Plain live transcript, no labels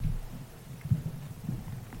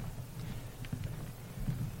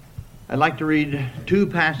I'd like to read two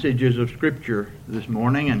passages of Scripture this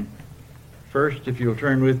morning, and first, if you'll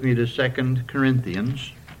turn with me to 2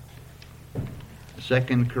 Corinthians.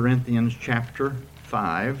 2 Corinthians chapter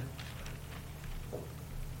 5.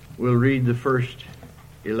 We'll read the first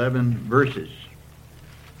 11 verses.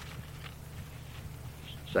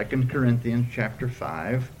 2 Corinthians chapter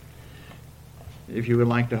 5. If you would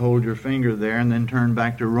like to hold your finger there and then turn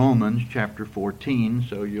back to Romans chapter 14,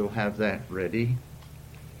 so you'll have that ready.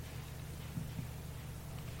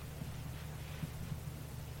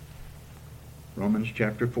 Romans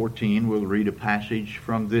chapter 14, we'll read a passage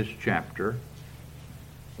from this chapter.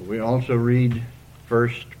 We also read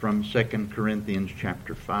first from 2 Corinthians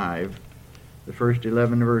chapter 5, the first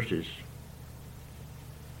 11 verses.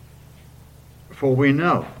 For we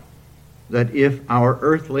know that if our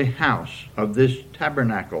earthly house of this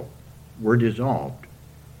tabernacle were dissolved,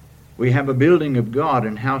 we have a building of God,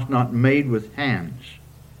 and house not made with hands,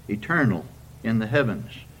 eternal in the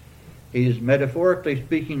heavens. He is metaphorically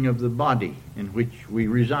speaking of the body in which we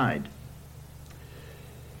reside.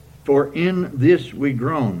 For in this we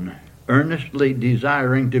groan, earnestly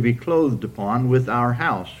desiring to be clothed upon with our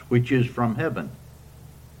house, which is from heaven.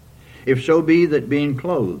 If so be that being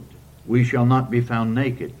clothed, we shall not be found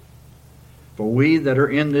naked. For we that are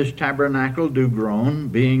in this tabernacle do groan,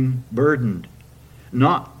 being burdened,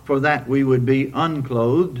 not for that we would be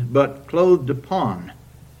unclothed, but clothed upon,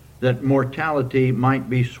 that mortality might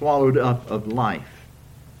be swallowed up of life.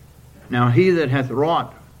 Now he that hath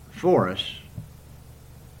wrought for us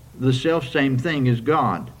the selfsame thing is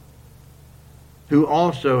God, who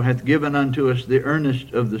also hath given unto us the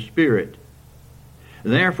earnest of the Spirit.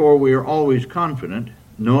 Therefore we are always confident,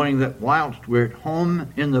 knowing that whilst we're at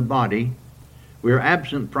home in the body, we are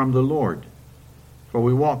absent from the Lord. For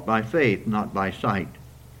we walk by faith, not by sight.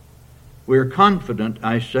 We are confident,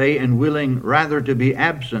 I say, and willing rather to be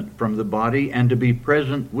absent from the body and to be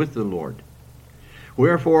present with the Lord.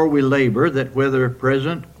 Wherefore we labor that whether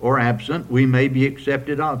present or absent we may be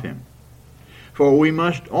accepted of him. For we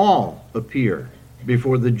must all appear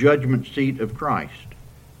before the judgment seat of Christ,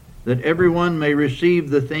 that everyone may receive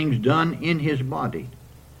the things done in his body,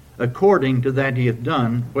 according to that he hath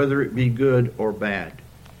done, whether it be good or bad.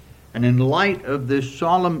 And in light of this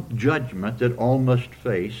solemn judgment that all must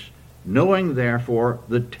face, knowing therefore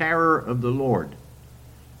the terror of the Lord,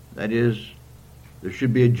 that is, there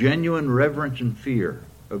should be a genuine reverence and fear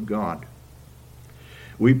of God.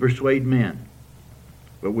 We persuade men,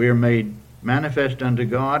 but we are made manifest unto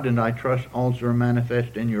God, and I trust also are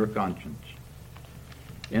manifest in your conscience.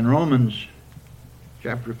 In Romans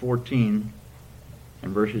chapter 14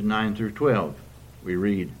 and verses 9 through 12, we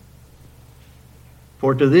read,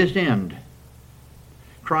 For to this end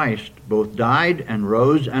Christ both died and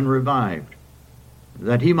rose and revived,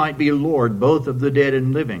 that he might be Lord both of the dead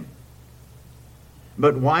and living.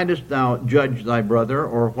 But why dost thou judge thy brother,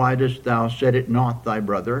 or why dost thou set it not thy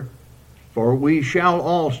brother? For we shall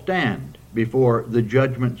all stand before the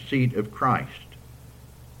judgment seat of Christ.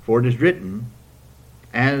 For it is written,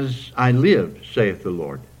 As I live, saith the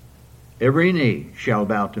Lord, every knee shall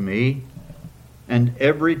bow to me, and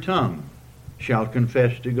every tongue shall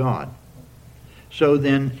confess to God. So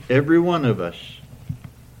then every one of us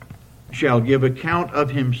shall give account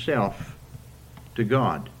of himself to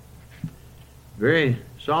God. Very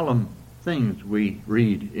solemn things we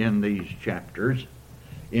read in these chapters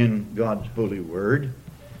in God's holy word.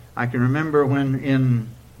 I can remember when in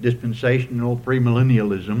dispensational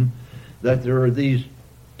premillennialism that there are these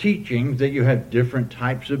teachings that you have different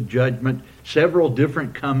types of judgment, several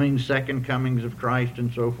different comings, second comings of Christ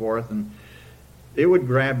and so forth, and it would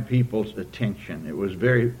grab people's attention. It was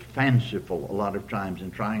very fanciful a lot of times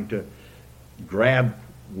in trying to grab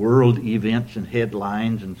world events and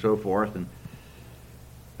headlines and so forth. And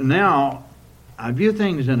now I view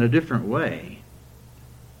things in a different way.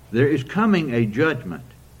 There is coming a judgment.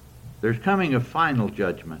 There's coming a final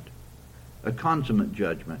judgment, a consummate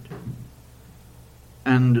judgment.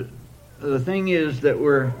 And the thing is that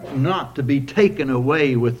we're not to be taken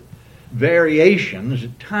away with variations,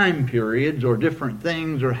 time periods, or different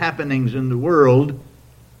things or happenings in the world,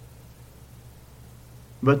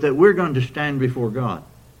 but that we're going to stand before God.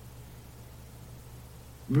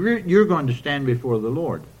 You're going to stand before the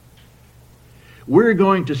Lord. We're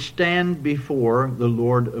going to stand before the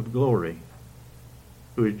Lord of glory,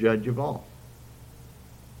 who is judge of all.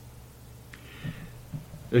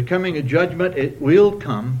 There's coming a judgment. It will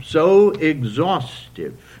come so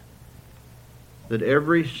exhaustive that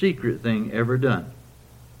every secret thing ever done,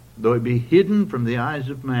 though it be hidden from the eyes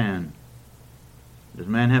of man. Does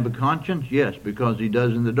man have a conscience? Yes, because he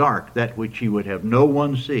does in the dark that which he would have no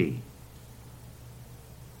one see.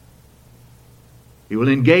 He will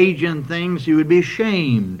engage in things he would be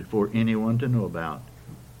ashamed for anyone to know about,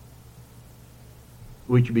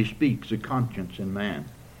 which bespeaks a conscience in man.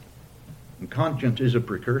 And conscience is a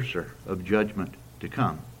precursor of judgment to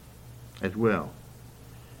come as well.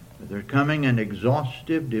 There's coming an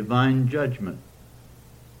exhaustive divine judgment.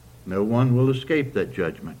 No one will escape that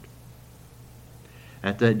judgment.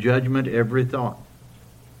 At that judgment, every thought,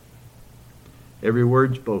 every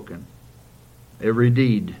word spoken, every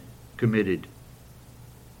deed committed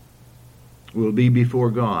will be before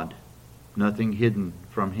God, nothing hidden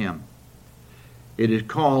from Him. It is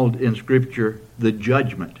called in Scripture the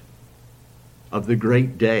judgment of the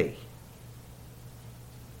great day.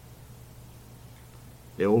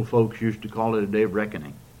 The old folks used to call it a day of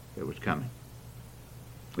reckoning. It was coming.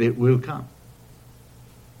 It will come.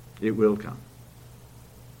 It will come.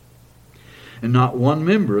 And not one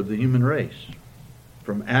member of the human race,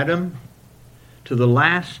 from Adam to the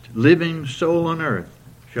last living soul on earth,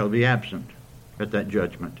 shall be absent at that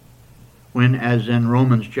judgment. When, as in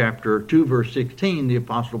Romans chapter 2, verse 16, the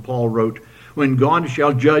Apostle Paul wrote, when God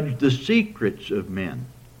shall judge the secrets of men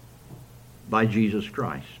by Jesus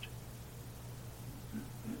Christ.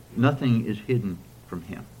 Nothing is hidden from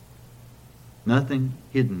Him. Nothing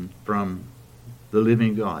hidden from the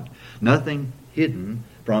living God. Nothing hidden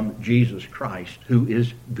from Jesus Christ, who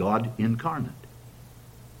is God incarnate.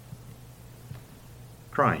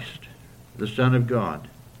 Christ, the Son of God,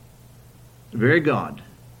 a very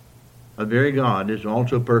God, is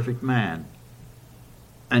also perfect man.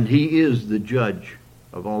 And He is the judge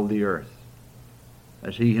of all the earth,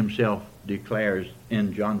 as He Himself declares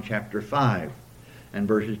in John chapter 5 and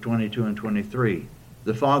verses 22 and 23.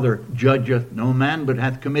 The Father judgeth no man, but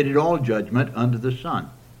hath committed all judgment unto the Son,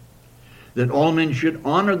 that all men should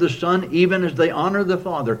honor the Son even as they honor the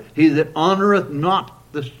Father. He that honoreth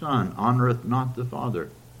not the Son honoreth not the Father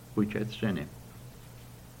which hath sent Him.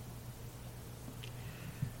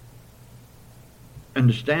 And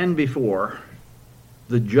to stand before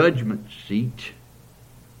the judgment seat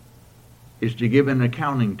is to give an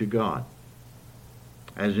accounting to God,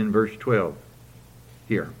 as in verse 12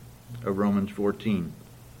 here of Romans 14.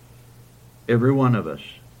 Every one of us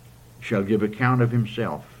shall give account of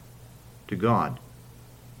himself to God.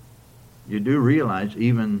 You do realize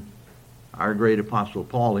even our great apostle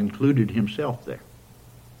Paul included himself there.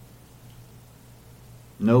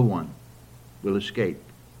 No one will escape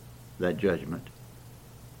that judgment,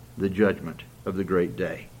 the judgment of the great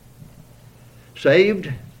day.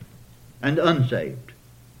 Saved and unsaved,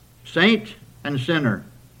 saint and sinner,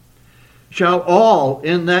 shall all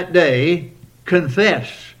in that day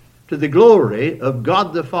confess to the glory of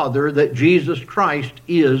God the Father that Jesus Christ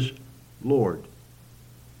is Lord.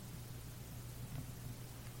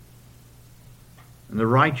 And the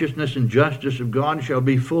righteousness and justice of God shall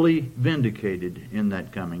be fully vindicated in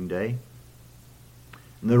that coming day.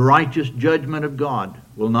 And the righteous judgment of God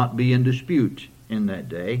will not be in dispute in that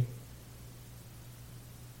day.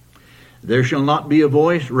 There shall not be a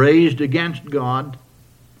voice raised against God.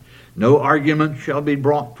 No argument shall be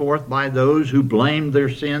brought forth by those who blame their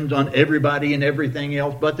sins on everybody and everything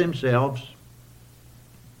else but themselves.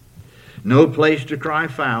 No place to cry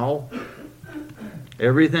foul.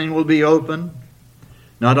 Everything will be open,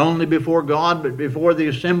 not only before God, but before the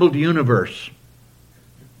assembled universe.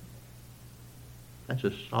 That's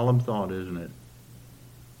a solemn thought, isn't it?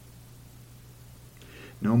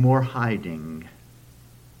 No more hiding.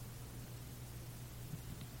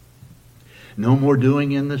 No more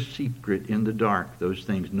doing in the secret, in the dark, those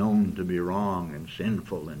things known to be wrong and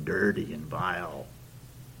sinful and dirty and vile.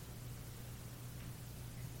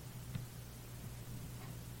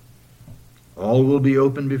 All will be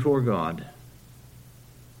open before God,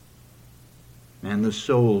 and the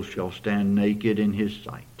soul shall stand naked in His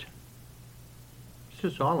sight.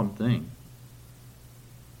 It's a solemn thing.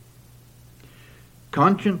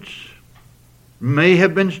 Conscience may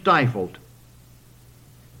have been stifled.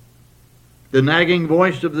 The nagging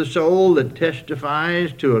voice of the soul that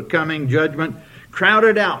testifies to a coming judgment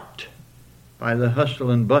crowded out by the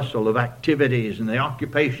hustle and bustle of activities and the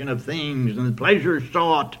occupation of things and the pleasures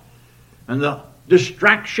sought and the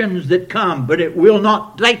distractions that come. But it will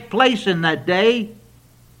not take place in that day.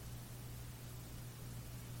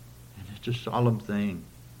 And it's a solemn thing.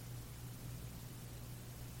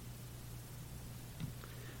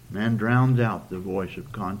 Man drowns out the voice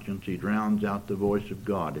of conscience. He drowns out the voice of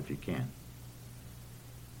God if he can.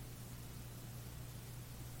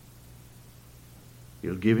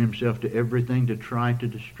 He'll give himself to everything to try to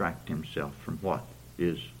distract himself from what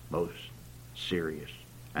is most serious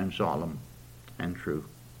and solemn and true.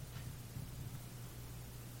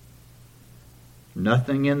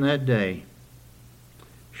 Nothing in that day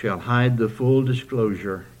shall hide the full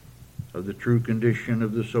disclosure of the true condition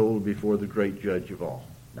of the soul before the great judge of all?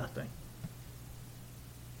 Nothing.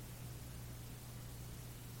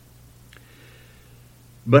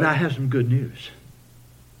 But I have some good news.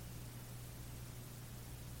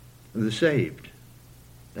 The saved,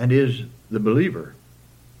 that is, the believer,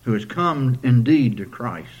 who has come indeed to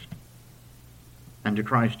Christ, and to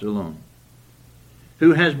Christ alone,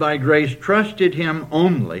 who has by grace trusted Him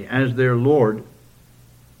only as their Lord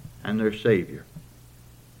and their Savior,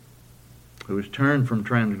 who has turned from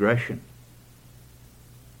transgression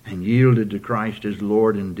and yielded to Christ as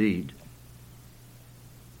Lord indeed.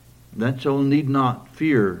 That soul need not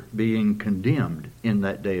fear being condemned in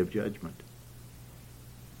that day of judgment.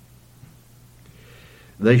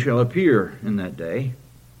 They shall appear in that day.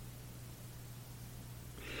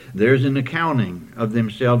 There's an accounting of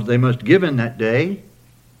themselves they must give in that day.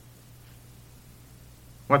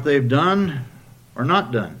 What they've done or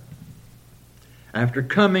not done after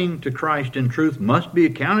coming to Christ in truth must be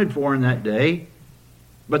accounted for in that day,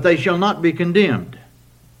 but they shall not be condemned.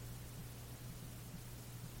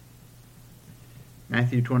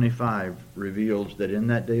 Matthew 25 reveals that in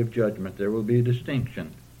that day of judgment there will be a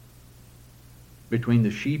distinction between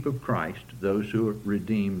the sheep of Christ, those who are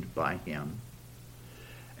redeemed by Him,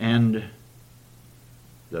 and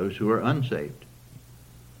those who are unsaved.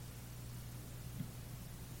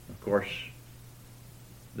 Of course,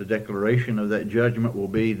 the declaration of that judgment will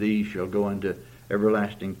be, these shall go into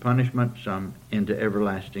everlasting punishment, some into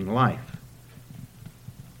everlasting life.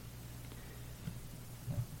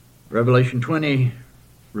 Revelation 20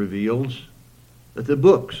 reveals that the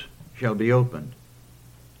books shall be opened.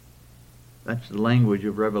 That's the language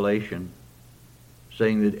of Revelation,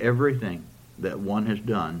 saying that everything that one has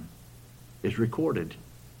done is recorded,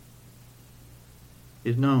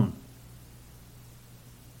 is known.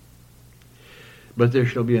 But there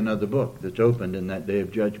shall be another book that's opened in that day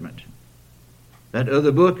of judgment. That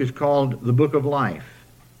other book is called the Book of Life.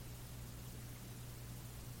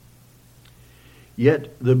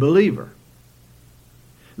 Yet the believer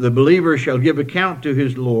shall give account to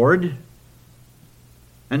his Lord,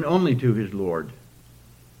 and only to his Lord.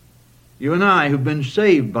 You and I who've been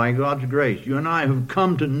saved by God's grace, you and I who've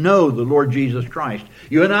come to know the Lord Jesus Christ,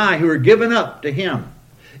 you and I who are given up to Him,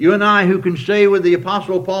 you and I who can say with the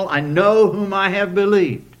Apostle Paul, I know whom I have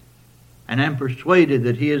believed, and am persuaded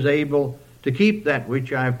that He is able to keep that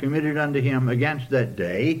which I have committed unto Him against that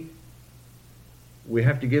day, we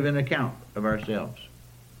have to give an account of ourselves.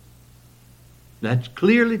 That's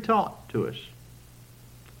clearly taught to us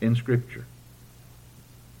in Scripture.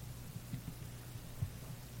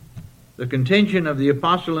 The contention of the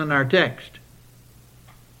apostle in our text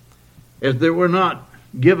is that we're not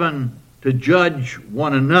given to judge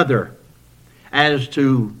one another as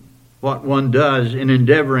to what one does in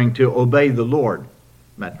endeavoring to obey the Lord.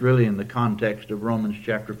 That's really in the context of Romans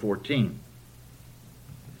chapter 14.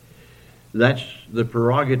 That's the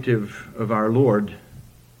prerogative of our Lord,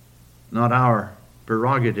 not our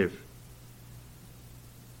prerogative.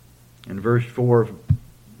 In verse 4 of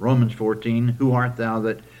Romans 14, who art thou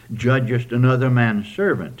that judgest another man's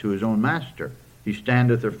servant to his own master? He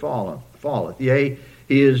standeth or falleth. Yea,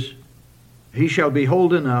 he shall be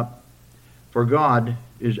holden up, for God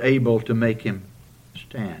is able to make him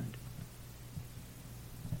stand.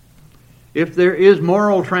 If there is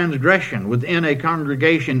moral transgression within a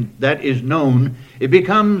congregation that is known, it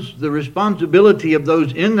becomes the responsibility of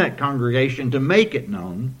those in that congregation to make it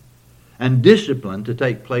known, and discipline to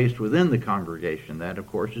take place within the congregation. That, of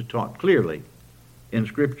course, is taught clearly in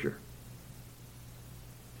Scripture.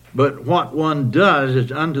 But what one does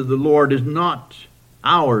as unto the Lord is not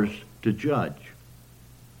ours to judge.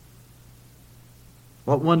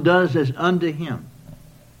 What one does as unto Him.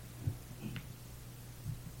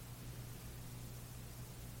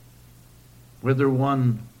 Whether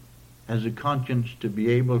one has a conscience to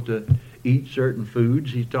be able to eat certain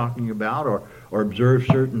foods he's talking about, or observe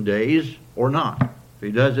certain days, or not. If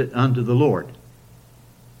he does it unto the Lord,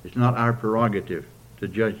 it's not our prerogative to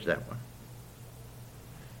judge that one.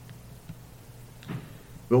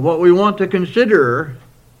 But what we want to consider,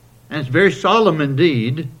 and it's very solemn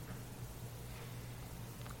indeed,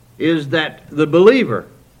 is that the believer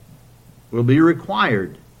will be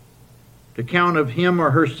required to count of him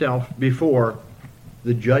or herself before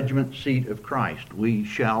the judgment seat of Christ. We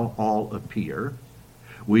shall all appear.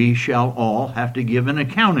 We shall all have to give an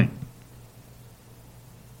accounting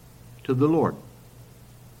to the Lord.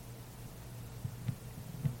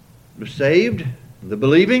 The saved, the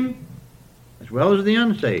believing, as well as the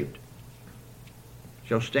unsaved,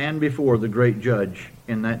 shall stand before the great judge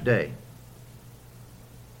in that day.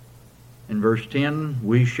 In verse 10,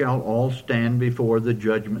 we shall all stand before the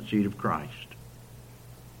judgment seat of Christ.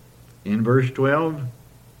 In verse 12,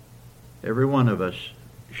 every one of us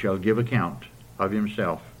shall give account of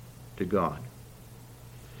himself to God.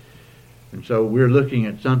 And so we're looking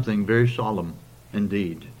at something very solemn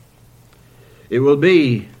indeed. It will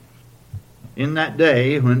be in that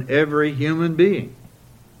day when every human being,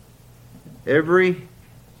 every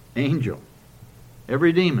angel,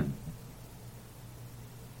 every demon,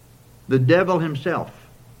 the devil himself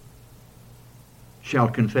shall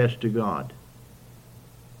confess to God.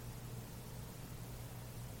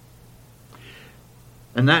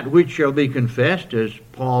 And that which shall be confessed, as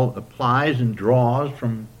Paul applies and draws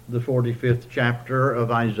from the 45th chapter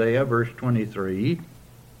of Isaiah, verse 23,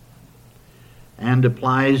 and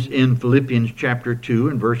applies in Philippians chapter 2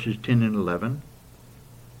 and verses 10 and 11,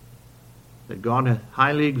 that God hath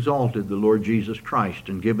highly exalted the Lord Jesus Christ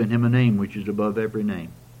and given him a name which is above every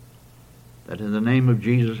name, that in the name of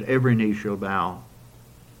Jesus every knee shall bow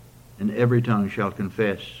and every tongue shall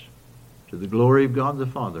confess to the glory of God the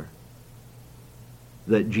Father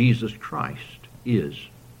that Jesus Christ is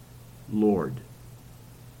Lord.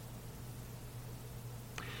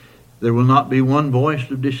 There will not be one voice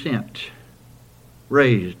of dissent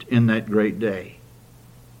raised in that great day.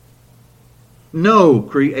 No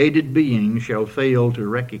created being shall fail to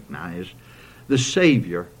recognize the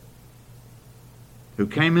Savior who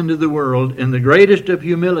came into the world in the greatest of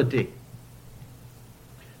humility,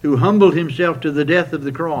 who humbled himself to the death of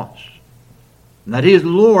the cross, and that he is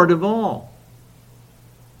Lord of all,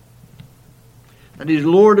 that he is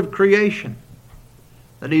Lord of creation,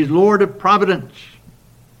 that he is Lord of providence,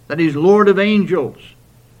 that he is Lord of angels,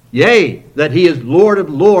 yea, that he is Lord of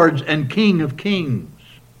lords and King of kings.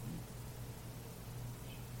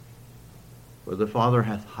 For the Father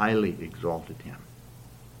hath highly exalted him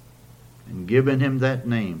and given him that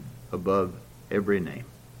name above every name.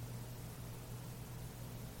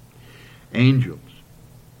 Angels,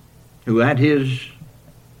 who at his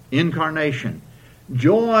incarnation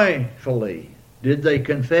joyfully did they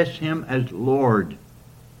confess him as Lord.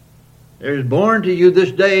 There is born to you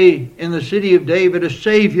this day in the city of David a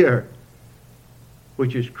Savior,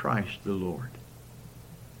 which is Christ the Lord.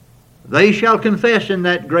 They shall confess in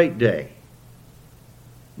that great day,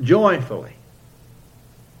 joyfully,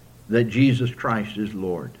 that Jesus Christ is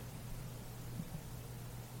Lord.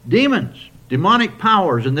 Demons, demonic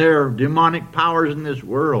powers, and there are demonic powers in this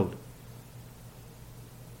world.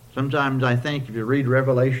 Sometimes I think, if you read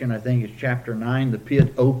Revelation, I think it's chapter 9, the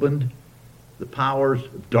pit opened, the powers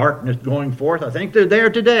of darkness going forth. I think they're there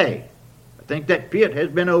today. I think that pit has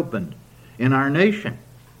been opened in our nation.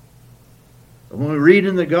 When we read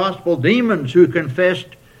in the gospel, demons who confessed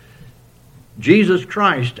Jesus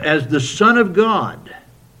Christ as the Son of God,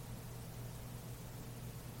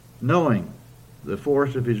 knowing the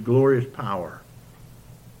force of his glorious power,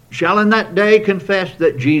 shall in that day confess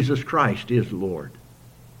that Jesus Christ is Lord.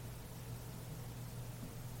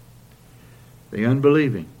 The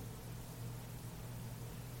unbelieving,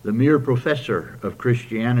 the mere professor of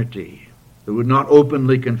Christianity, who would not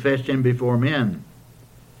openly confess him before men,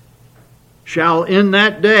 shall in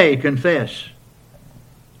that day confess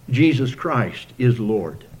Jesus Christ is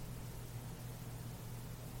Lord.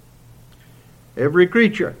 Every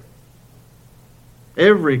creature,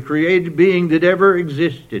 every created being that ever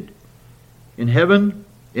existed in heaven,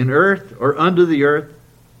 in earth, or under the earth,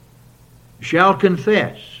 shall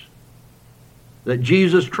confess that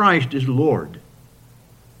Jesus Christ is Lord,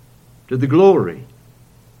 to the glory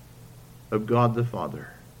of God the Father.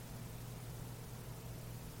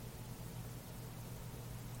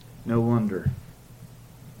 No wonder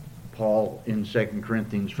Paul in 2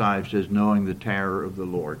 Corinthians 5 says, knowing the terror of the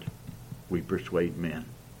Lord, we persuade men.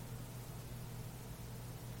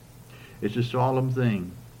 It's a solemn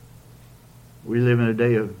thing. We live in a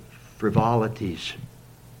day of frivolities.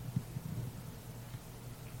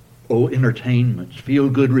 Oh, entertainments,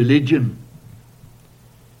 feel-good religion.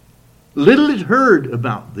 Little is heard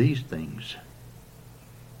about these things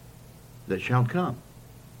that shall come,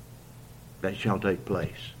 that shall take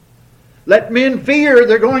place. Let men fear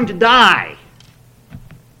they're going to die.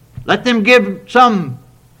 Let them give some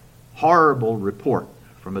horrible report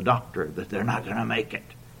from a doctor that they're not going to make it.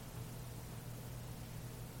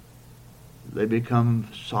 They become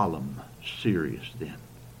solemn, serious then.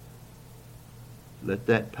 Let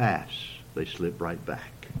that pass. They slip right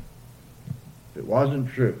back. If it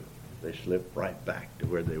wasn't true, they slip right back to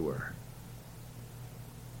where they were.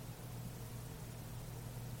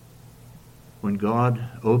 When God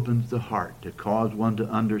opens the heart to cause one to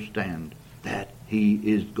understand that he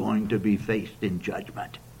is going to be faced in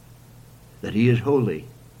judgment, that he is holy,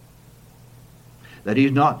 that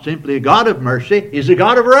He's not simply a God of mercy, He's a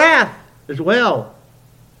God of wrath as well.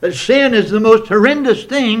 That sin is the most horrendous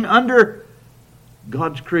thing under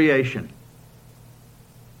God's creation.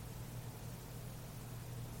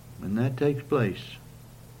 When that takes place,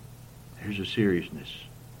 there's a seriousness.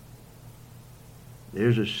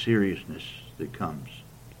 There's a seriousness that comes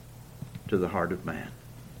to the heart of man.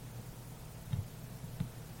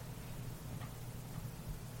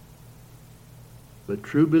 But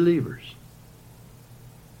true believers,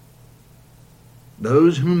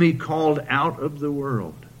 those whom He called out of the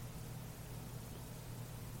world,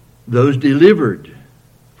 those delivered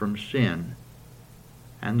from sin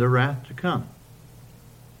and the wrath to come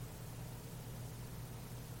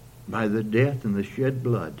by the death and the shed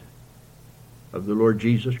blood of the Lord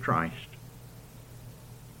Jesus Christ,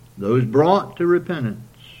 those brought to repentance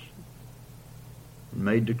and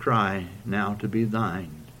made to cry, now to be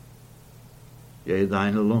thine, yea,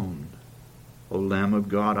 thine alone, O Lamb of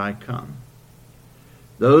God, I come.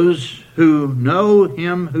 Those who know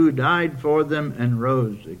Him who died for them and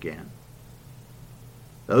rose again.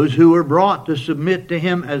 Those who were brought to submit to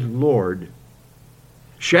Him as Lord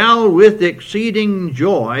shall with exceeding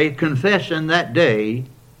joy confess in that day,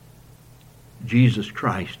 Jesus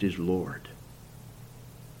Christ is Lord.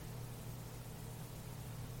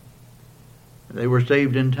 They were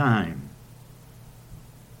saved in time.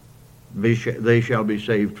 They shall be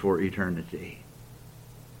saved for eternity.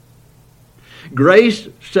 Grace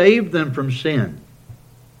saved them from sin,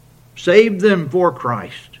 saved them for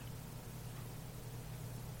Christ,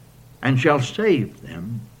 and shall save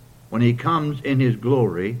them when He comes in His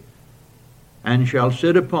glory and shall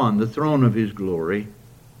sit upon the throne of His glory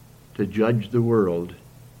to judge the world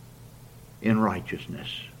in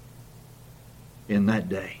righteousness in that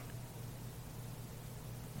day.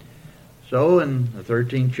 So in the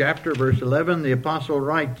 13th chapter, verse 11, the apostle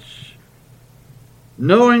writes,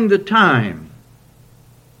 knowing the time,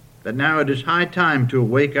 that now it is high time to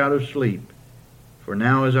awake out of sleep, for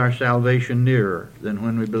now is our salvation nearer than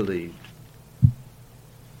when we believed.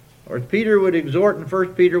 Or as Peter would exhort in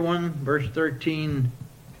 1 Peter 1, verse 13,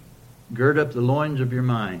 gird up the loins of your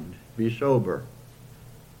mind, be sober,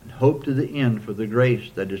 and hope to the end for the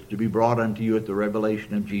grace that is to be brought unto you at the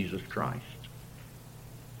revelation of Jesus Christ.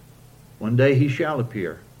 One day He shall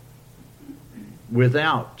appear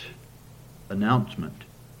without announcement.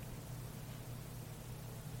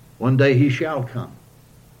 One day He shall come.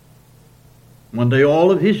 One day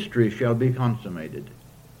all of history shall be consummated.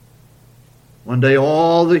 One day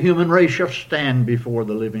all the human race shall stand before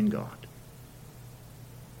the living God.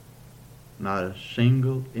 Not a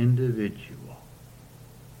single individual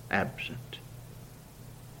absent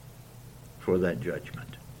for that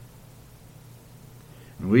judgment.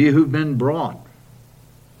 And we who've been brought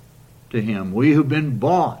to Him, we who've been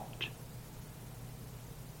bought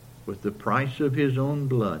with the price of His own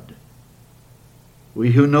blood,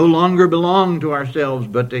 we who no longer belong to ourselves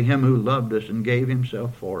but to Him who loved us and gave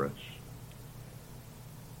Himself for us,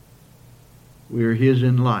 we are His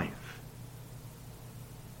in life.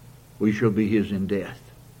 We shall be His in death.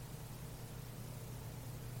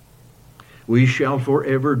 We shall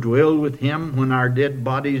forever dwell with Him when our dead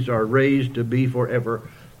bodies are raised to be forever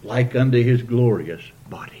like unto His glorious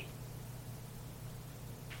body.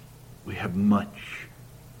 We have much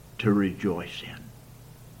to rejoice in.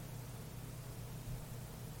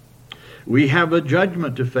 We have a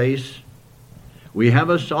judgment to face. We have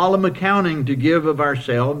a solemn accounting to give of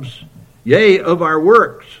ourselves, yea, of our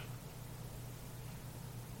works,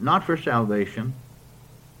 not for salvation,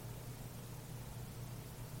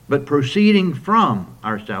 but proceeding from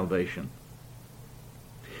our salvation.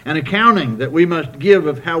 An accounting that we must give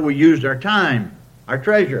of how we used our time, our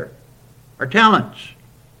treasure, our talents,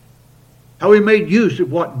 how we made use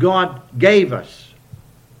of what God gave us.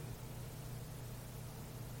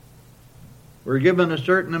 We're given a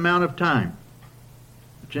certain amount of time.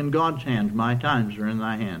 It's in God's hands. My times are in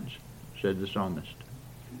thy hands, said the psalmist.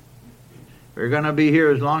 We're going to be here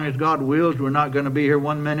as long as God wills. We're not going to be here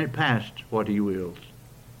 1 minute past what He wills.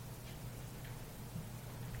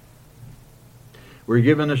 We're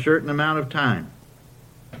given a certain amount of time.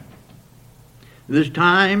 This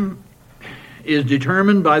time is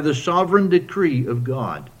determined by the sovereign decree of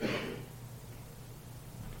God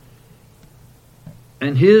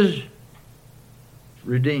and His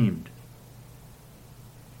redeemed.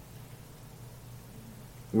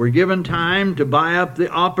 We're given time to buy up the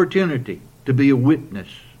opportunity to be a witness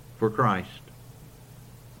for Christ,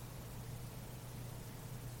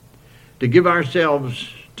 to give ourselves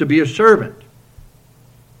to be a servant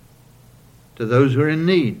to those who are in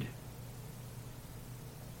need,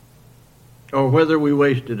 or whether we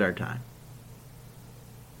wasted our time.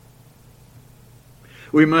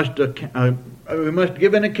 We must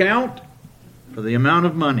give an account for the amount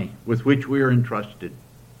of money with which we are entrusted.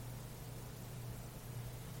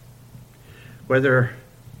 Whether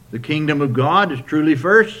the kingdom of God is truly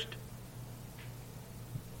first,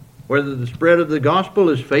 whether the spread of the gospel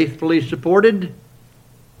is faithfully supported,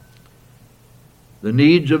 the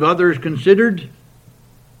needs of others considered,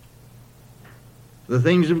 the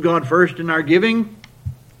things of God first in our giving,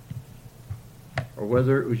 or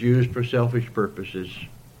whether it was used for selfish purposes.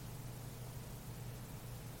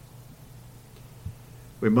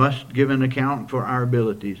 We must give an account for our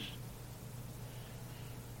abilities.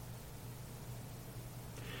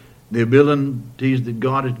 The abilities that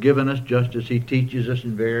God has given us, just as He teaches us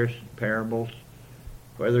in various parables,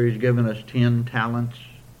 whether He's given us 10 talents,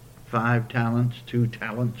 5 talents, 2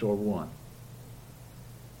 talents, or 1.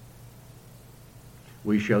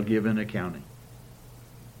 We shall give an accounting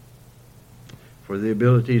for the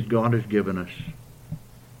abilities God has given us.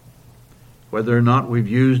 Whether or not we've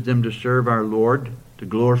used them to serve our Lord, to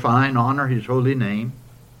glorify and honor His holy name,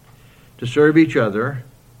 to serve each other,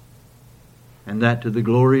 and that to the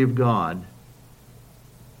glory of God,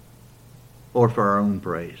 or for our own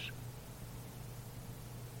praise.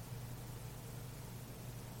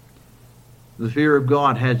 The fear of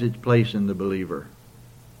God has its place in the believer.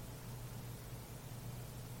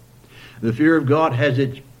 The fear of God has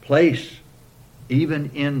its place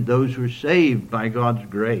even in those who are saved by God's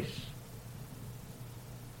grace.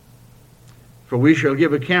 For we shall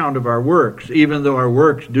give account of our works, even though our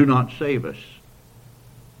works do not save us.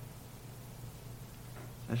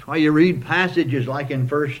 That's why you read passages like in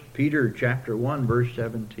 1 Peter chapter 1, verse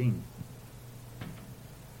 17.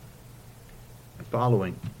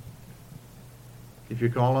 Following. If you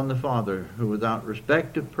call on the Father, who without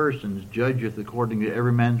respect of persons judgeth according to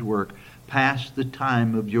every man's work, pass the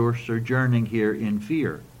time of your sojourning here in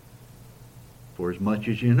fear, for as much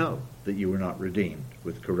as you know that you were not redeemed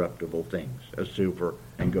with corruptible things, as silver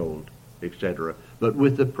and gold, etc., but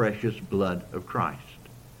with the precious blood of Christ.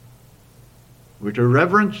 We're to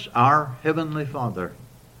reverence our Heavenly Father.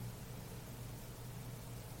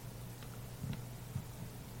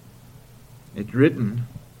 It's written,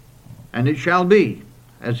 and it shall be,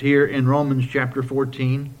 as here in Romans chapter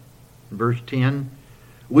 14, verse 10,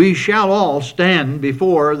 we shall all stand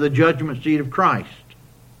before the judgment seat of Christ.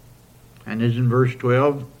 And as in verse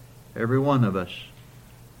 12, every one of us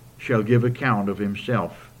shall give account of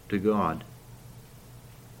himself to God.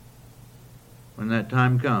 When that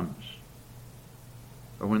time comes,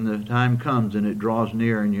 or when the time comes and it draws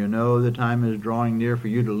near and you know the time is drawing near for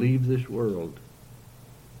you to leave this world,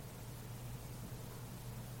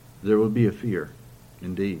 there will be a fear,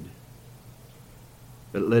 indeed.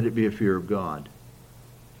 But let it be a fear of God.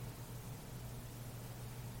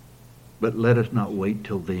 But let us not wait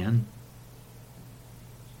till then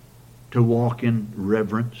to walk in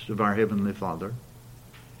reverence of our Heavenly Father,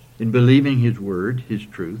 in believing His Word, His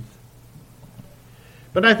truth.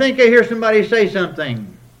 But I think I hear somebody say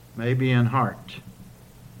something, maybe in heart,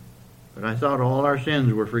 but I thought all our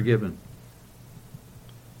sins were forgiven,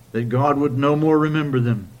 that God would no more remember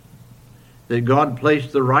them, that God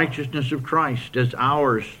placed the righteousness of Christ as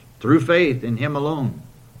ours through faith in Him alone.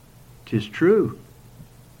 'Tis true.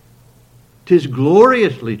 'Tis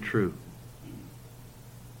gloriously true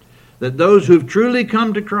that those who've truly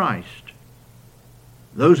come to Christ,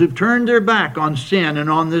 those who've turned their back on sin and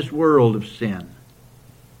on this world of sin,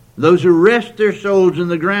 those who rest their souls in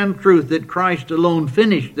the grand truth that Christ alone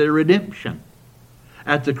finished their redemption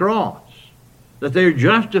at the cross, that they're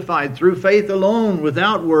justified through faith alone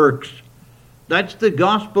without works. That's the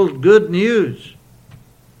gospel's good news.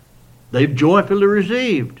 They've joyfully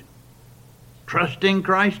received, trusting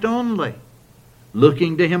Christ only,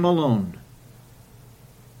 looking to Him alone.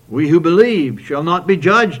 We who believe shall not be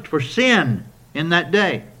judged for sin in that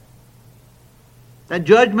day. That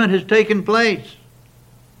judgment has taken place.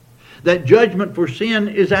 That judgment for sin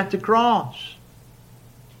is at the cross.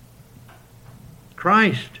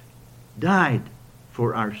 Christ died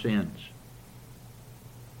for our sins.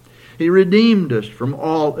 He redeemed us from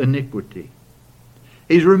all iniquity.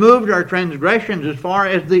 He's removed our transgressions as far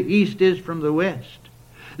as the east is from the west.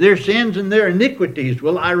 Their sins and their iniquities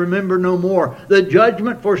will I remember no more. The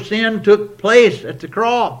judgment for sin took place at the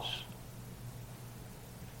cross.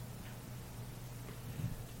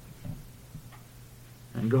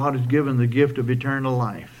 And God has given the gift of eternal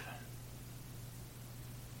life.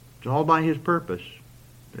 It's all by His purpose.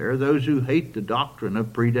 There are those who hate the doctrine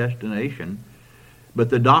of predestination, but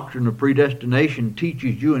the doctrine of predestination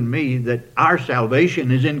teaches you and me that our salvation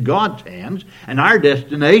is in God's hands and our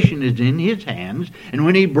destination is in His hands. And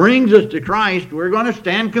when He brings us to Christ, we're going to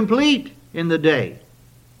stand complete in the day.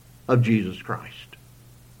 of Jesus Christ.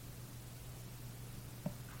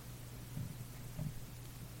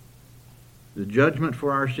 The judgment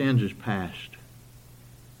for our sins is past.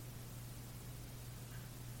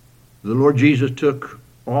 The Lord Jesus took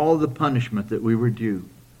all the punishment that we were due,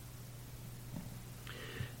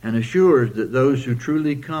 and assures that those who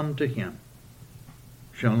truly come to Him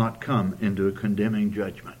shall not come into a condemning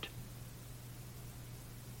judgment.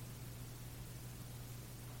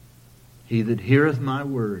 He that heareth my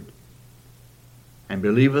word and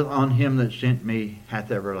believeth on Him that sent me hath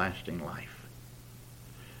everlasting life,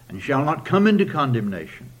 and shall not come into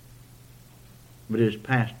condemnation, but is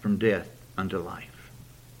passed from death unto life.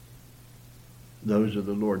 Those are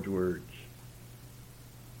the Lord's words.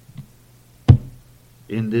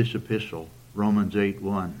 In this epistle, Romans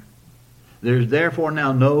 8:1, there is therefore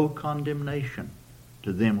now no condemnation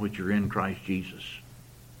to them which are in Christ Jesus,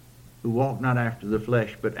 who walk not after the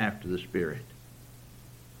flesh, but after the Spirit.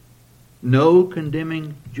 No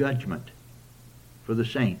condemning judgment for the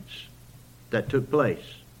saints. That took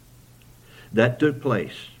place. That took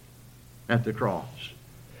place at the cross.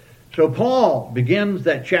 So Paul begins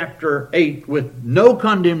that chapter 8 with no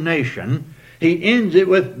condemnation. He ends it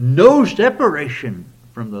with no separation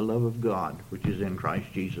from the love of God, which is in Christ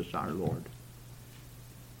Jesus our Lord.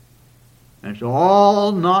 And it's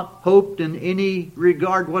all not hoped in any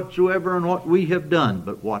regard whatsoever on what we have done,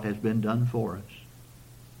 but what has been done for us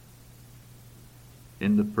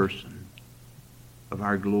in the person of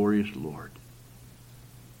our glorious Lord.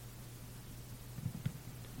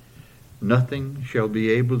 Nothing shall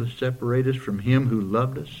be able to separate us from Him who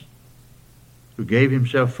loved us, who gave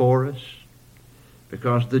Himself for us,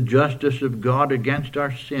 because the justice of God against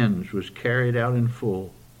our sins was carried out in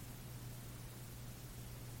full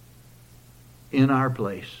in our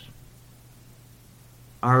place.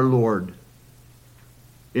 Our Lord,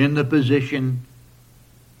 in the position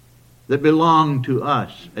that belonged to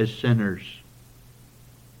us as sinners,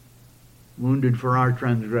 wounded for our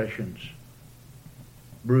transgressions,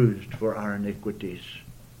 bruised for our iniquities,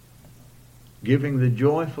 giving the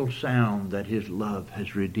joyful sound that His love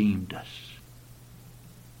has redeemed us.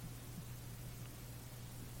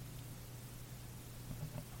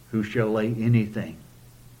 Who shall lay anything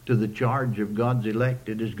to the charge of God's elect?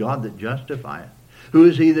 It is God that justifieth. Who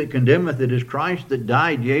is he that condemneth? It is Christ that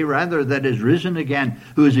died, yea, rather that is risen again,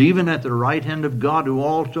 who is even at the right hand of God, who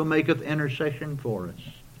also maketh intercession for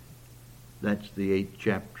us. That's the 8th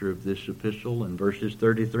chapter of this epistle, in verses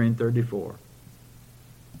 33 and 34.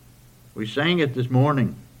 We sang it this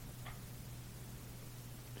morning.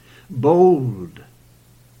 Bold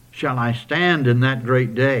shall I stand in that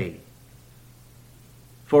great day,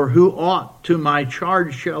 for who aught to my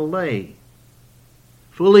charge shall lay?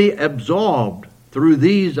 Fully absolved through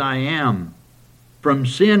these I am, from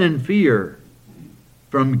sin and fear,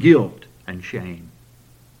 from guilt and shame.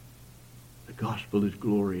 The gospel is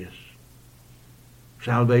glorious.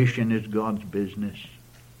 Salvation is God's business.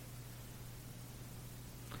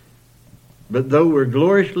 But though we're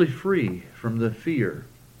gloriously free from the fear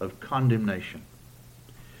of condemnation,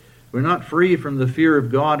 we're not free from the fear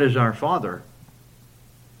of God as our Father,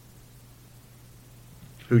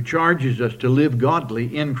 who charges us to live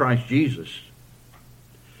godly in Christ Jesus,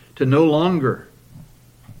 to no longer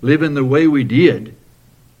live in the way we did,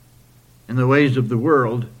 in the ways of the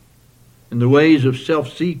world, in the ways of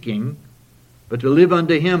self-seeking, but to live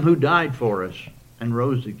unto Him who died for us and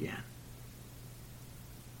rose again.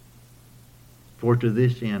 For to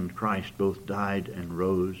this end Christ both died and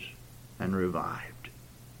rose and revived,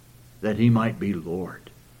 that He might be Lord,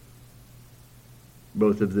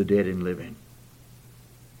 both of the dead and living.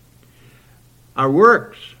 Our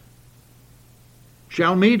works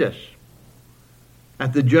shall meet us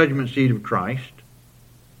at the judgment seat of Christ.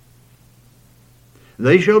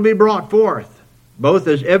 They shall be brought forth both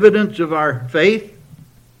as evidence of our faith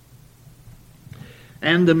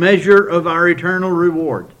and the measure of our eternal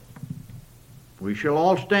reward. We shall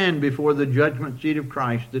all stand before the judgment seat of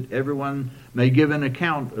Christ, that everyone may give an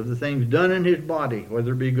account of the things done in his body,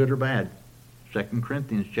 whether it be good or bad. 2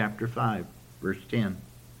 Corinthians chapter 5, verse 10.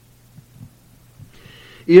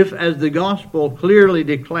 If, as the gospel clearly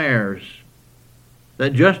declares,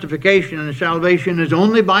 that justification and salvation is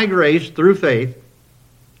only by grace through faith,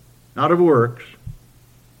 not of works,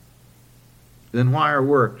 then why are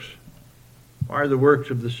works? Why are the works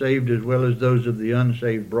of the saved as well as those of the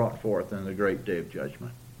unsaved brought forth in the great day of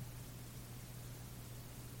judgment?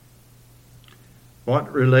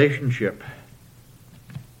 What relationship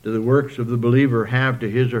do the works of the believer have to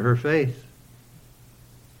his or her faith?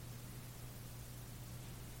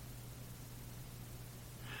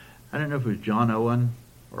 I don't know if it was John Owen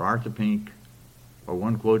or Arthur Pink or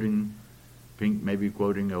one quoting Pink, maybe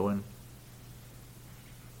quoting Owen.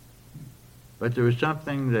 But there was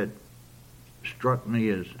something that struck me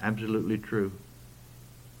as absolutely true.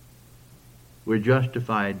 We're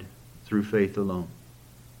justified through faith alone.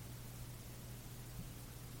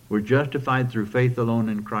 We're justified through faith alone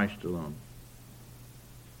in Christ alone.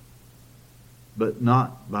 But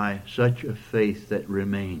not by such a faith that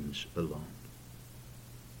remains alone.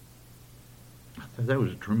 I thought that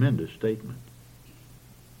was a tremendous statement.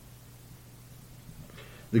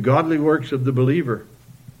 The godly works of the believer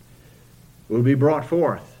will be brought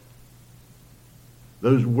forth.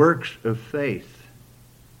 Those works of faith.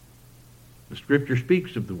 The Scripture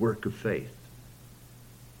speaks of the work of faith.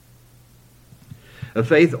 A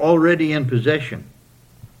faith already in possession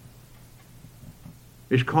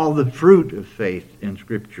is called the fruit of faith in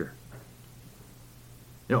Scripture.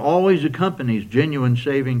 It always accompanies genuine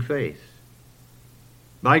saving faith.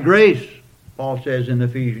 By grace, Paul says in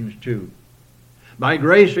Ephesians 2, by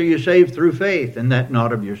grace are you saved through faith, and that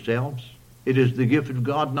not of yourselves. It is the gift of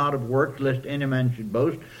God, not of works, lest any man should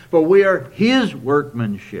boast. For we are His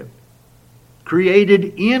workmanship,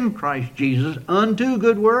 created in Christ Jesus unto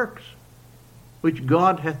good works, which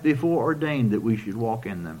God hath before ordained that we should walk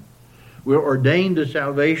in them. We're ordained to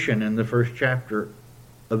salvation in the first chapter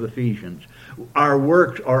of Ephesians. Our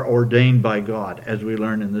works are ordained by God, as we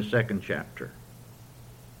learn in the second chapter.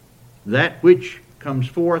 That which comes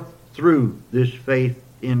forth through this faith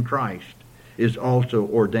in Christ is also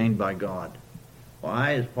ordained by God.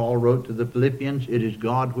 Why? As Paul wrote to the Philippians, it is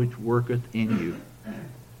God which worketh in you,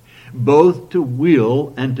 both to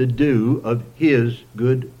will and to do of His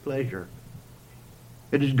good pleasure.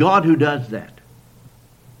 It is God who does that.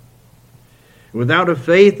 Without a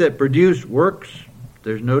faith that produces works,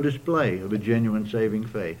 there's no display of a genuine saving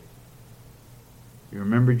faith. You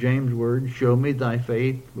remember James' words, show me thy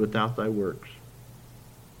faith without thy works,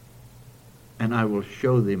 and I will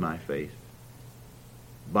show thee my faith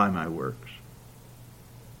by my works.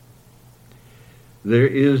 There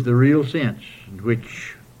is the real sense in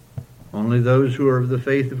which only those who are of the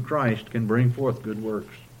faith of Christ can bring forth good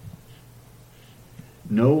works.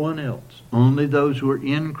 No one else. Only those who are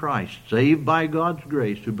in Christ, saved by God's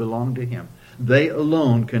grace, who belong to Him. They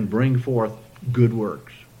alone can bring forth good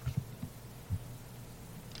works.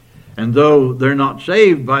 And though they're not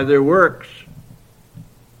saved by their works,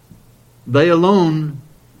 they alone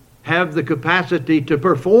have the capacity to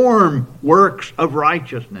perform works of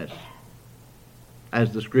righteousness,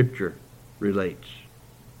 as the Scripture relates.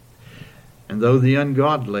 And though the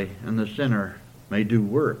ungodly and the sinner may do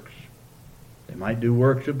works, they might do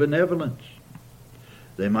works of benevolence.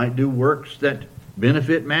 They might do works that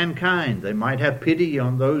benefit mankind. They might have pity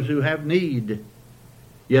on those who have need.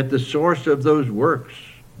 Yet the source of those works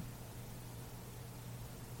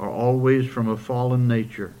are always from a fallen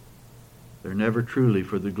nature. They're never truly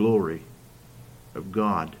for the glory of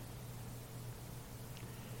God.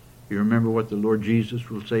 You remember what the Lord Jesus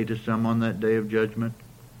will say to some on that day of judgment?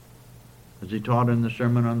 As He taught in the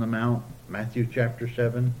Sermon on the Mount, Matthew chapter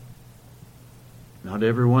 7. Not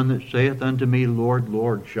everyone that saith unto me, Lord,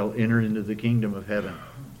 Lord, shall enter into the kingdom of heaven,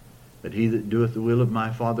 but he that doeth the will of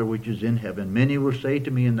my Father which is in heaven. Many will say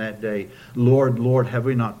to me in that day, Lord, Lord, have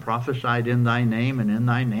we not prophesied in thy name, and in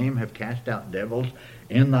thy name have cast out devils,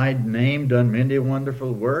 in thy name done many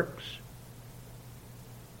wonderful works?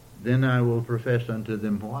 Then I will profess unto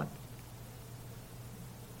them what?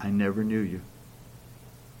 I never knew you.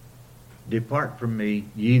 Depart from me,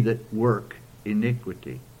 ye that work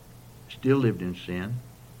iniquity. Still lived in sin,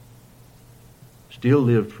 still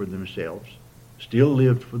lived for themselves, still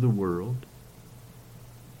lived for the world,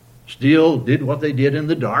 still did what they did in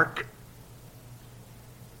the dark.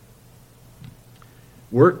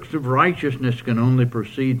 Works of righteousness can only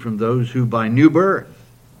proceed from those who by new birth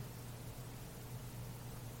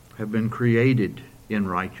have been created in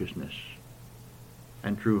righteousness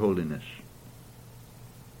and true holiness.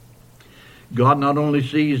 God not only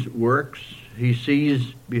sees works, He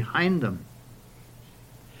sees behind them.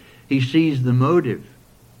 He sees the motive.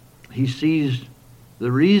 He sees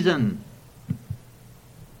the reason.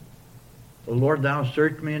 O Lord, thou hast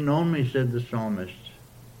searched me and known me, said the psalmist.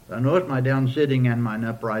 Thou knowest my down sitting and mine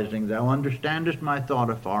uprising. Thou understandest my thought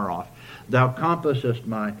afar off. Thou compassest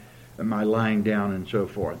my lying down and so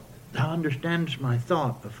forth. Thou understandest my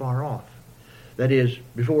thought afar off. That is,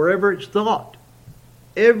 before ever it's thought,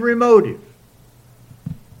 every motive,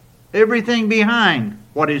 everything behind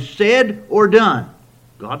what is said or done,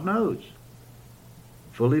 God knows.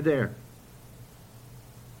 Fully there.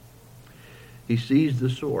 He sees the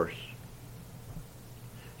source.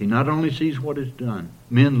 He not only sees what is done.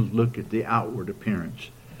 Men look at the outward appearance.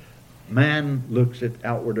 Man looks at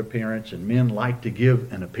outward appearance, and men like to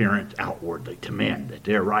give an appearance outwardly to men that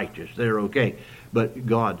they're righteous, they're okay. But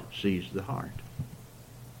God sees the heart.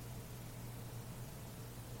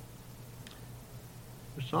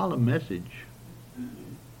 A solemn message.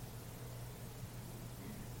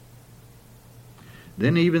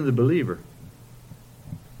 Then even the believer,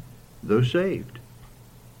 though saved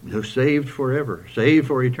forever, saved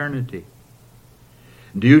for eternity,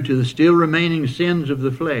 due to the still remaining sins of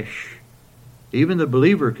the flesh, even the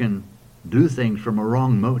believer can do things from a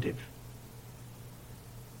wrong motive.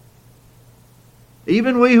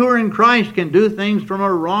 Even we who are in Christ can do things from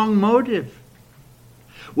a wrong motive.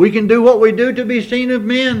 We can do what we do to be seen of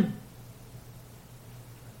men,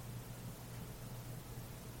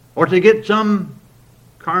 or to get some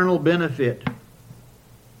carnal benefit.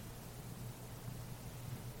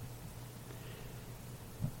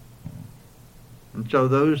 And so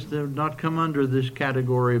those that have not come under this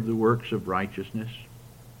category of the works of righteousness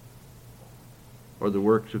or the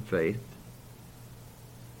works of faith,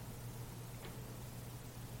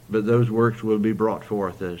 but those works will be brought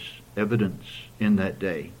forth as evidence in that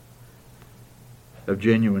day of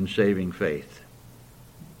genuine saving faith.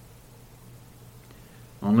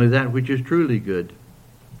 Only that which is truly good,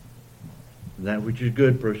 that which is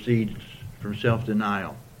good, proceeds from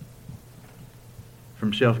self-denial,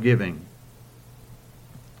 from self-giving,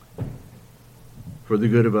 for the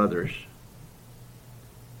good of others,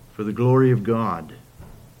 for the glory of God.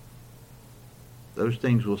 Those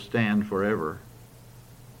things will stand forever.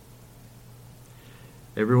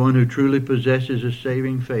 Everyone who truly possesses a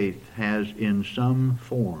saving faith has in some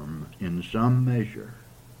form, in some measure,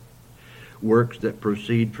 works that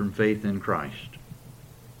proceed from faith in Christ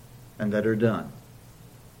and that are done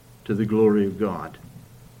to the glory of God,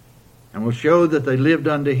 and will show that they lived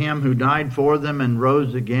unto Him who died for them and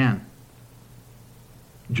rose again.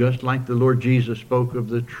 Just like the Lord Jesus spoke of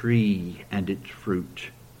the tree and its fruit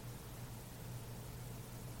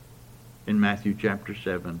in Matthew chapter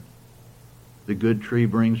 7. The good tree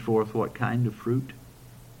brings forth what kind of fruit?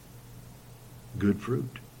 Good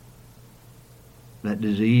fruit. That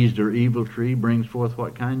diseased or evil tree brings forth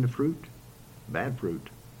what kind of fruit? Bad fruit.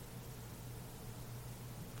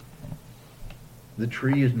 The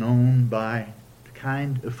tree is known by the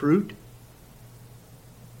kind of fruit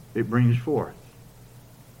it brings forth.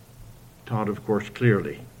 Taught, of course,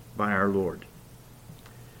 clearly by our Lord.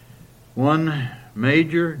 One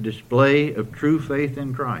major display of true faith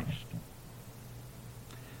in Christ,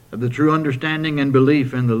 of the true understanding and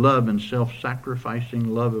belief in the love and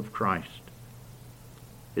self-sacrificing love of Christ,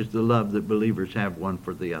 is the love that believers have one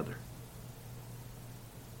for the other.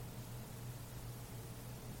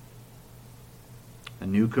 A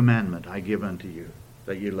new commandment I give unto you,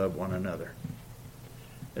 that ye love one another.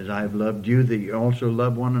 As I have loved you, that ye also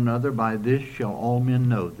love one another. By this shall all men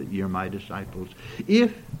know that ye are my disciples,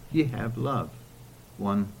 if ye have love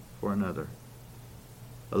one for another.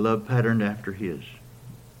 A love patterned after His.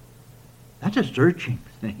 That's a searching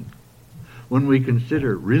thing when we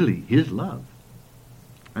consider really His love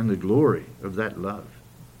and the glory of that love.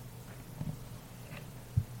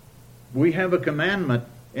 We have a commandment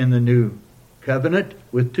in the new covenant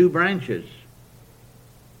with two branches.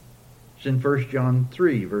 It's in 1 John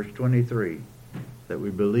 3, verse 23, that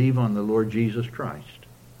we believe on the Lord Jesus Christ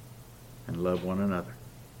and love one another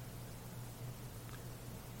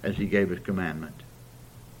as He gave His commandment.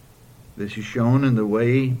 This is shown in the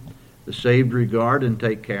way the saved regard and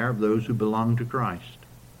take care of those who belong to Christ.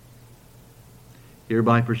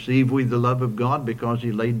 Hereby perceive we the love of God, because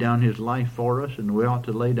He laid down His life for us, and we ought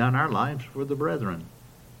to lay down our lives for the brethren.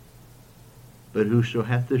 But whoso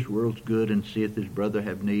hath this world's good, and seeth his brother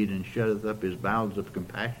have need, and shutteth up his bowels of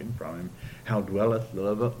compassion from him, how dwelleth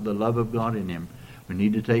the love of God in him? We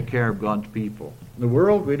need to take care of God's people. The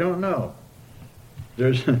world, we don't know.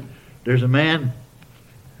 There's a man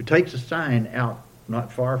who takes a sign out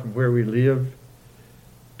not far from where we live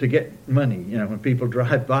to get money, when people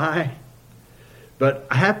drive by. But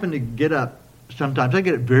I happen to get up. Sometimes I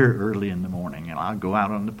get up very early in the morning, and I'll go out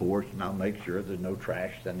on the porch and I'll make sure there's no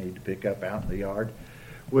trash that I need to pick up out in the yard.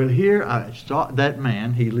 Well, here I saw that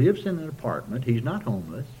man. He lives in an apartment. He's not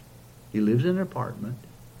homeless. He lives in an apartment.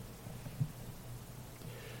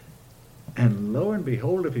 And lo and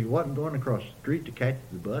behold, if he wasn't going across the street to catch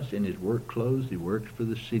the bus in his work clothes, he works for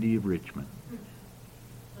the city of Richmond.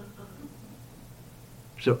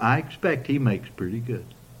 So I expect he makes pretty good.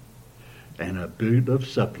 And a bit of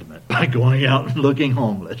supplement by going out and looking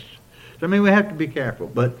homeless. So, we have to be careful.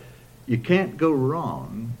 But you can't go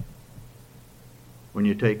wrong when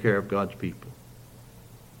you take care of God's people,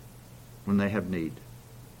 when they have need.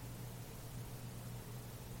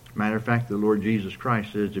 Matter of fact, the Lord Jesus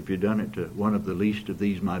Christ says, if you've done it to one of the least of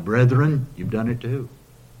these, my brethren, you've done it to who?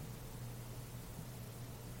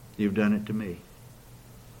 You've done it to me.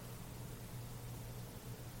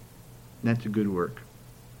 That's a good work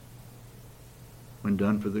when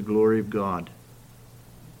done for the glory of God.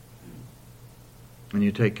 And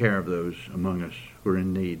you take care of those among us who are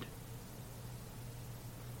in need.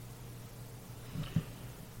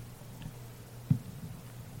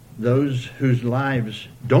 Those whose lives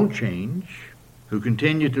don't change, who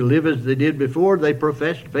continue to live as they did before they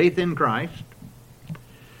professed faith in Christ,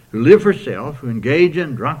 who live for self, who engage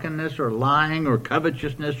in drunkenness or lying or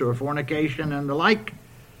covetousness or fornication and the like,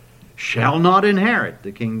 shall not inherit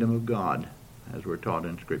the kingdom of God, as we're taught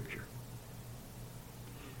in Scripture.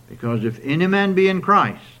 Because if any man be in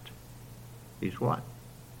Christ, he's what?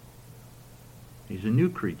 He's a new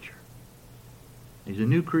creature. He's a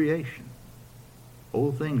new creation.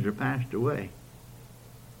 Old things are passed away.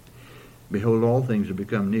 Behold, all things have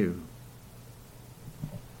become new.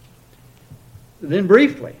 Then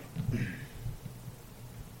briefly,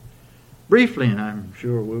 and I'm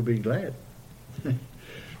sure we'll be glad,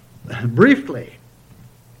 briefly,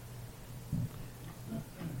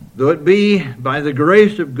 though it be by the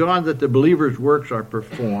grace of God that the believer's works are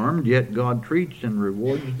performed, yet God treats and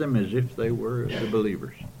rewards them as if they were the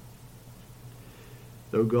believers.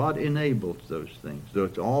 Though God enables those things, though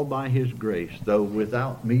it's all by His grace, though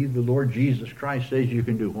without me, the Lord Jesus Christ says you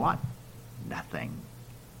can do what? Nothing.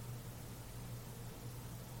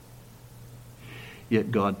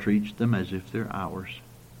 Yet God treats them as if they're ours.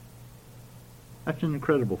 That's an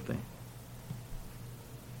incredible thing.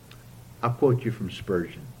 I'll quote you from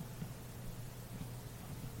Spurgeon.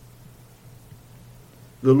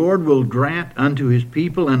 The Lord will grant unto His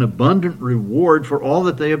people an abundant reward for all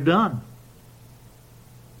that they have done.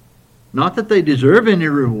 Not that they deserve any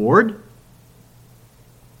reward,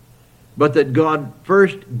 but that God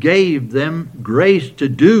first gave them grace to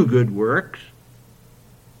do good works,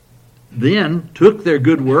 then took their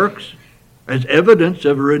good works as evidence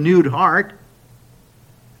of a renewed heart,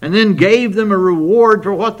 and then gave them a reward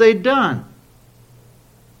for what they'd done.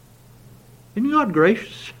 Isn't God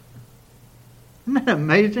gracious? Isn't that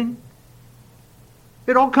amazing?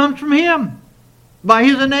 It all comes from Him, by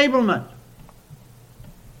His enablement.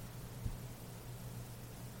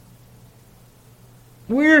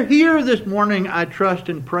 We're here this morning, I trust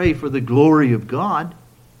and pray, for the glory of God.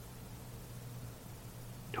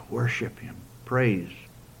 To worship Him, praise,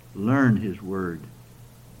 learn His Word,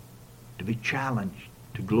 to be challenged,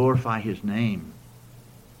 to glorify His name,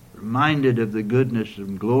 reminded of the goodness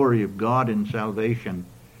and glory of God in salvation,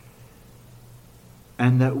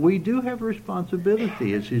 and that we do have a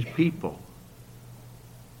responsibility as His people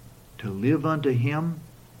to live unto Him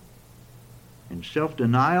in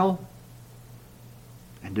self-denial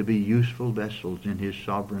and to be useful vessels in His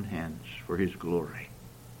sovereign hands for His glory.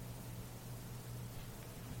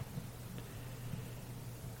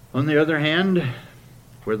 On the other hand,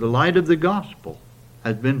 where the light of the gospel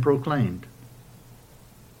has been proclaimed,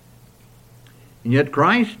 and yet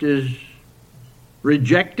Christ is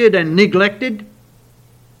rejected and neglected,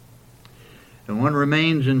 and one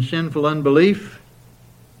remains in sinful unbelief,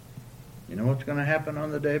 you know what's going to happen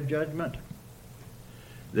on the day of judgment?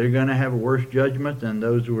 They're going to have a worse judgment than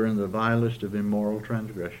those who are in the vilest of immoral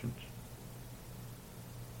transgressions.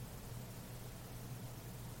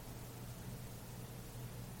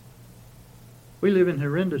 We live in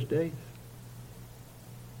horrendous days.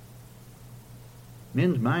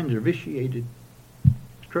 Men's minds are vitiated.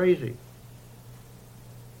 It's crazy.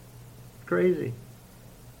 It's crazy.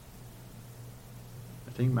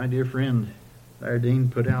 I think my dear friend Larry Dean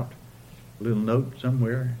put out a little note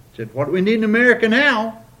somewhere. It said, what do we need in America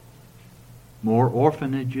now? More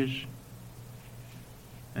orphanages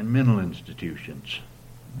and mental institutions.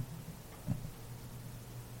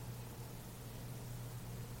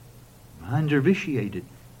 Minds are vitiated.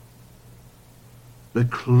 The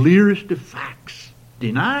clearest of facts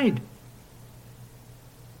denied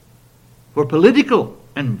for political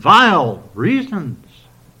and vile reasons.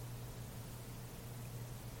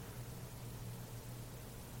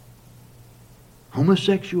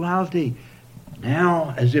 Homosexuality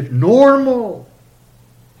now as if normal.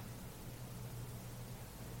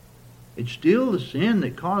 It's still the sin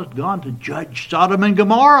that caused God to judge Sodom and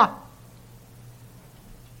Gomorrah.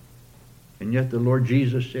 And yet the Lord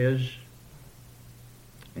Jesus says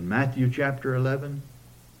in Matthew chapter 11,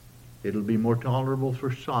 it'll be more tolerable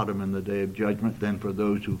for Sodom in the day of judgment than for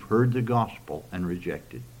those who've heard the gospel and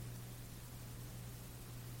rejected.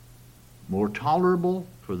 More tolerable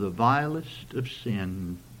for the vilest of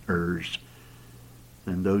sinners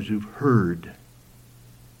than those who've heard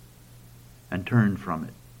and turn from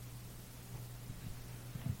it.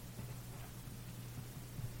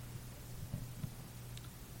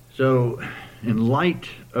 So, in light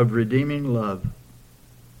of redeeming love,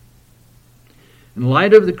 in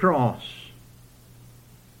light of the cross,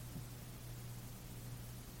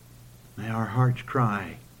 may our hearts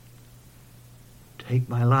cry, take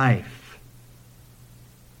my life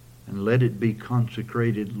and let it be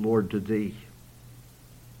consecrated, Lord, to Thee.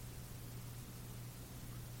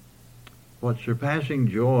 What surpassing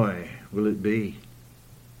joy will it be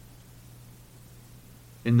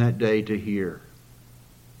in that day to hear,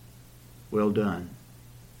 well done,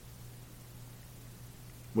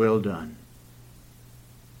 well done,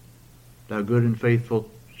 thou good and faithful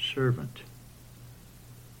servant.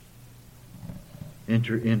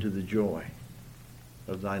 Enter into the joy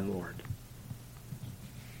of thy Lord.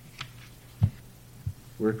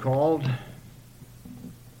 We're called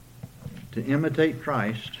to imitate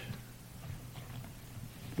Christ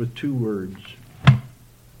with two words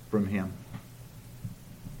from Him.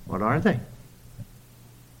 What are they?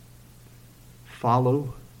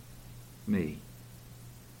 Follow me.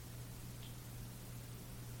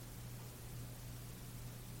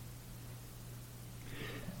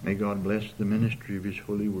 May God bless the ministry of His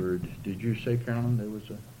holy word. Did you say, Carolyn, there was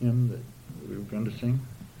a hymn that we were going to sing?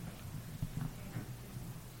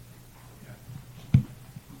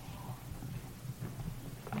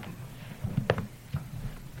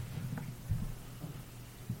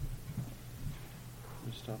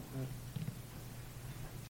 Stop that.